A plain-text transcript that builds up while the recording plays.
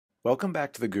Welcome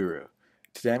back to the Guru.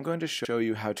 Today I'm going to show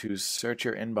you how to search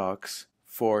your inbox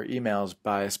for emails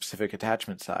by a specific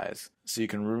attachment size so you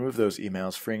can remove those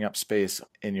emails, freeing up space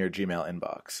in your Gmail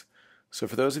inbox. So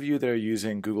for those of you that are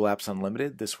using Google Apps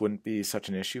Unlimited, this wouldn't be such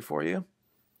an issue for you.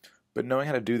 But knowing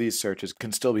how to do these searches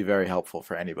can still be very helpful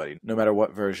for anybody, no matter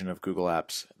what version of Google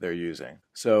Apps they're using.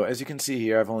 So as you can see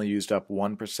here, I've only used up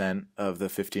 1% of the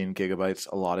 15 gigabytes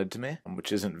allotted to me,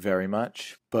 which isn't very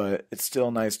much, but it's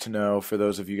still nice to know for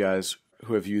those of you guys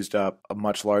who have used up a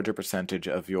much larger percentage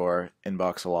of your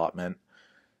inbox allotment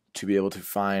to be able to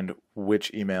find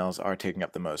which emails are taking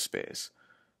up the most space.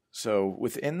 So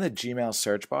within the Gmail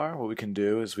search bar, what we can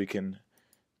do is we can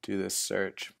do this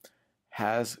search.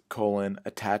 Has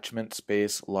attachment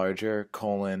space larger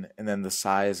and then the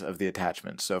size of the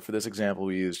attachment. So for this example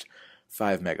we used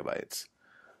 5 megabytes.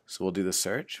 So we'll do the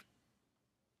search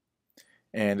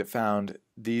and it found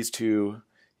these two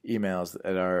emails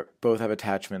that both have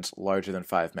attachments larger than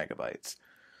 5 megabytes.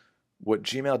 What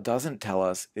Gmail doesn't tell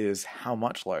us is how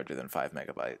much larger than 5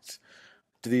 megabytes.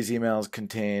 Do these emails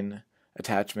contain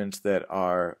attachments that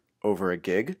are over a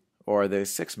gig, or are they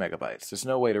 6 megabytes? There's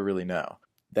no way to really know.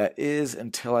 That is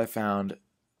until I found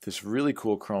this really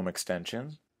cool Chrome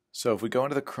extension. So if we go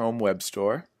into the Chrome Web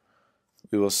Store,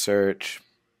 we will search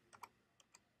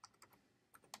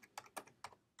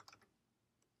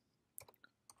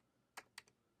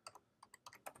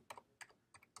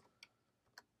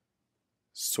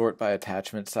sort by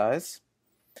attachment size.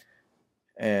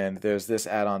 And there's this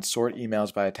add-on, sort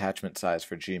emails by attachment size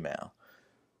for Gmail.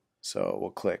 So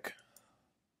we'll click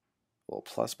the little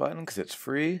plus button because it's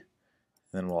free.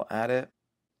 Then we'll add it.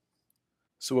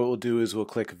 So what we'll do is we'll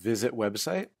click visit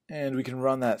website and we can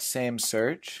run that same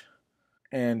search,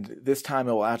 and this time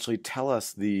it will actually tell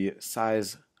us the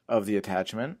size of the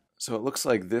attachment. So it looks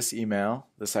like this email,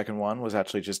 the second one, was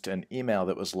actually just an email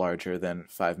that was larger than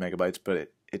 5 megabytes,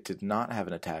 but it did not have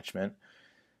an attachment,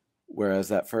 whereas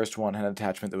that first one had an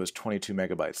attachment that was 22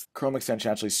 megabytes. Chrome extension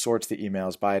actually sorts the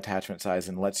emails by attachment size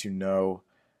and lets you know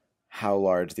how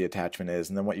large the attachment is,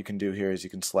 and then what you can do here is you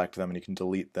can select them and you can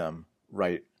delete them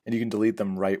right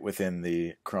within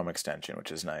the Chrome extension, which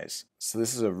is nice. So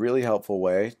this is a really helpful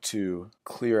way to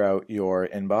clear out your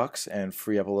inbox and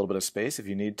free up a little bit of space if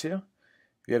you need to.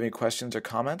 If you have any questions or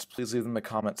comments, please leave them in the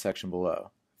comment section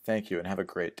below. Thank you and have a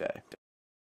great day.